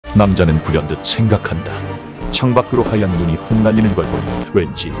남자는 불현듯 생각한다. 창밖으로 하얀 눈이 흩날리는 걸 보니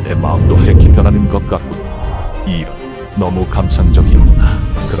왠지 내 마음도 하얗게 변하는 것 같군. 이런, 너무 감상적이구나.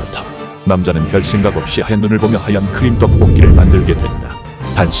 그렇다면 남자는 별 생각 없이 하얀 눈을 보며 하얀 크림떡볶이를 만들게 된다.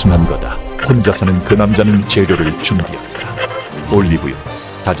 단순한 거다. 혼자서는 그 남자는 재료를 준비한다. 올리브유,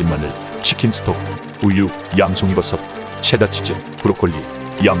 다진마늘, 치킨스톡, 우유, 양송이버섯, 체다치즈, 브로콜리,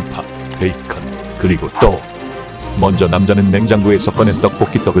 양파, 베이컨, 그리고 또 먼저 남자는 냉장고에서 꺼낸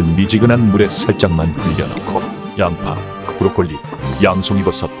떡볶이떡을 미지근한 물에 살짝만 불려넣고 양파, 브로콜리,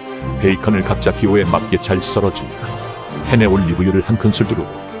 양송이버섯, 베이컨을 각자 기호에 맞게 잘 썰어준다. 팬에 올리브유를 한 큰술 두르고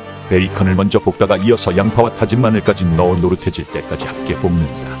베이컨을 먼저 볶다가 이어서 양파와 다진 마늘까지 넣어 노릇해질 때까지 함께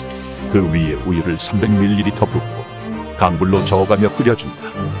볶는다. 그 위에 우유를 300ml 붓고 강불로 저어가며 끓여준다.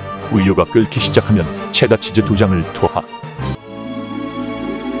 우유가 끓기 시작하면 체다치즈 2장을 투하.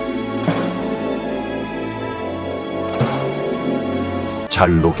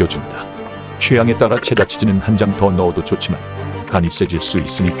 잘 녹여준다. 취향에 따라 체다치즈는 한 장 더 넣어도 좋지만 간이 세질 수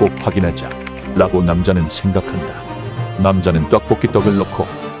있으니 꼭 확인하자 라고 남자는 생각한다. 남자는 떡볶이떡을 넣고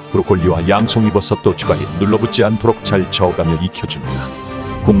브로콜리와 양송이버섯도 추가해 눌러붙지 않도록 잘 저어가며 익혀준다.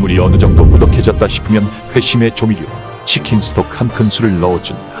 국물이 어느 정도 꾸덕해졌다 싶으면 회심의 조미료 치킨스톡 한 큰술을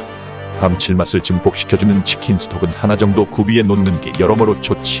넣어준다. 감칠맛을 증폭시켜주는 치킨스톡은 하나 정도 구비해 놓는 게 여러모로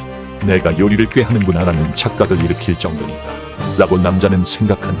좋지. 내가 요리를 꽤 하는구나 라는 착각을 일으킬 정도니까 라고 남자는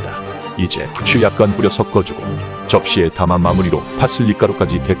생각한다. 이제 후추 약간 뿌려 섞어주고 접시에 담아 마무리로 파슬리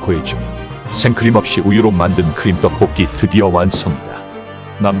가루까지 데코해주면 생크림 없이 우유로 만든 크림떡볶이 드디어 완성이다.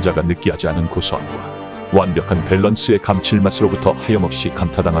 남자가 느끼하지 않은 고소함과 완벽한 밸런스의 감칠맛으로부터 하염없이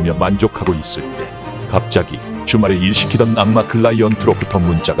감타당하며 만족하고 있을 때 갑자기 주말에 일 시키던 악마 클라이언트로부터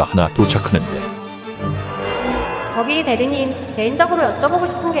문자가 하나 도착하는데, 저기 대리님, 개인적으로 여쭤보고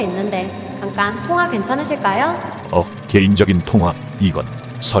싶은 게 있는데 잠깐 통화 괜찮으실까요? 개인적인 통화? 이건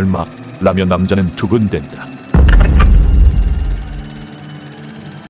설마? 라며 남자는 두근댄다.